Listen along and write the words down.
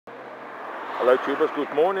Hello tubers,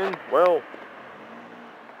 good morning. Well,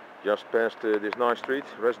 just past this nice street,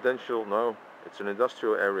 residential, no, it's an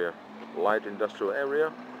industrial area, light industrial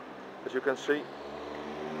area, as you can see.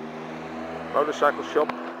 Motorcycle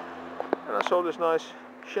shop, and I saw this nice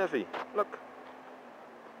Chevy, look,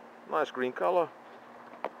 nice green color,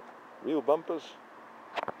 real bumpers,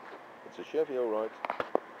 it's a Chevy alright.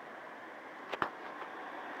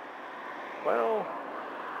 Well,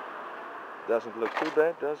 doesn't look too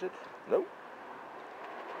bad, does it? No.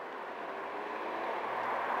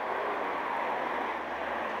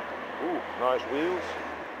 Ooh, nice wheels.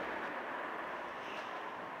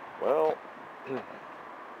 Well,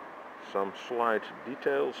 some slight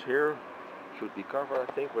details here. Should be covered,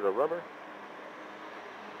 I think, with a rubber.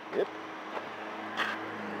 Yep.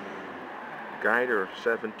 Guider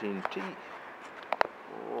 17T.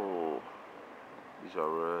 Oh, these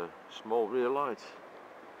are small rear lights.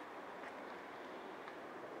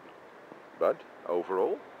 But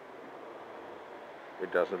overall,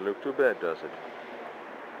 it doesn't look too bad, does it?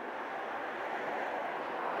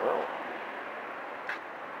 Well,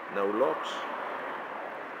 no locks,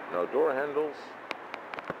 no door handles.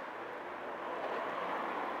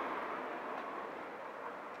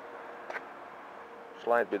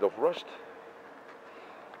 Slight bit of rust.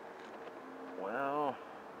 Well,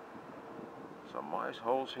 some nice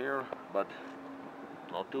holes here, but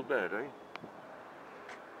not too bad, eh?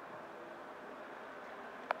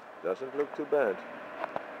 Doesn't look too bad.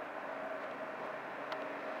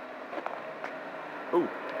 Ooh,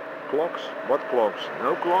 clocks? What clocks?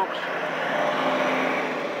 No clocks?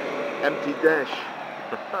 Empty dash.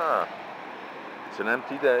 It's an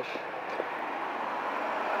empty dash.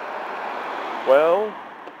 Well,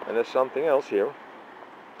 and there's something else here.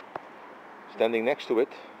 Standing next to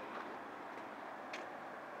it.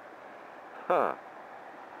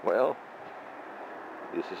 Well,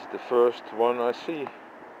 this is the first one I see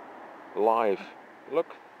live.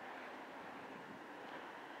 Look.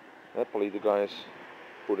 Happily the guys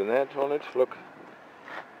put an ad on it. Look.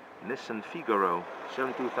 Nissan Figaro,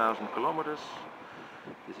 72,000 kilometers.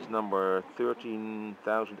 This is number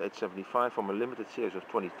 13,875 from a limited series of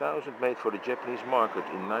 20,000, made for the Japanese market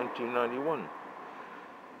in 1991.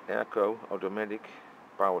 Airco, automatic,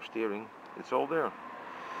 power steering, it's all there.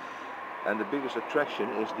 And the biggest attraction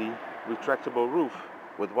is the retractable roof.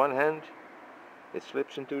 With one hand, it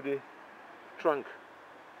slips into the trunk.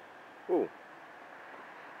 Oh,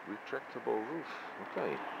 retractable roof.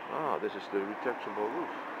 Okay. Ah, this is the retractable roof.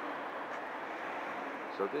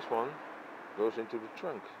 So this one goes into the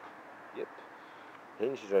trunk. Yep.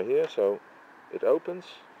 Hinges are here, so it opens.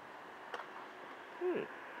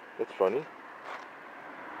 That's funny.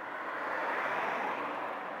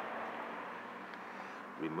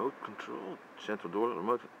 Remote control, central door,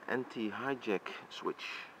 remote anti-hijack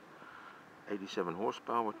switch. 87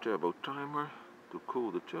 horsepower, turbo timer to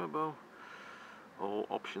cool the turbo. All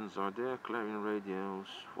options are there, Clarion radios,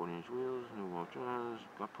 14-inch wheels, new motors,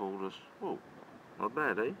 cup holders. Oh, not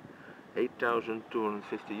bad, eh?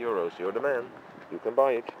 8,250 euros, you're the man. You can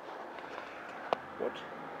buy it. What?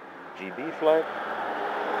 GB flag?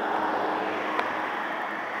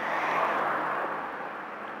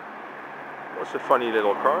 What's a funny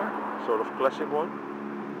little car? Sort of classic one.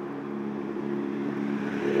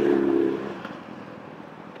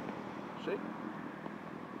 See?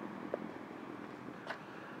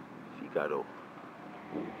 Figaro.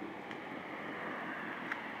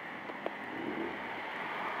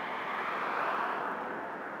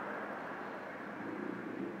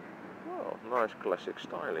 Well, nice classic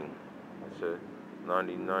styling. It's a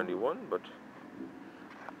 1991, but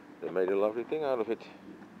they made a lovely thing out of it.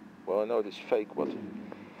 Well, I know it is fake, but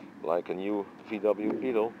like a new VW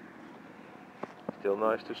Beetle, still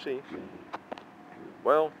nice to see.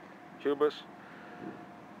 Well, tubers,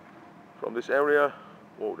 from this area,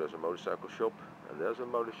 oh, there's a motorcycle shop, and there's a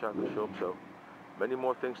motorcycle shop, so many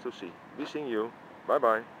more things to see. Be seeing you. Bye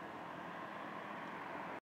bye.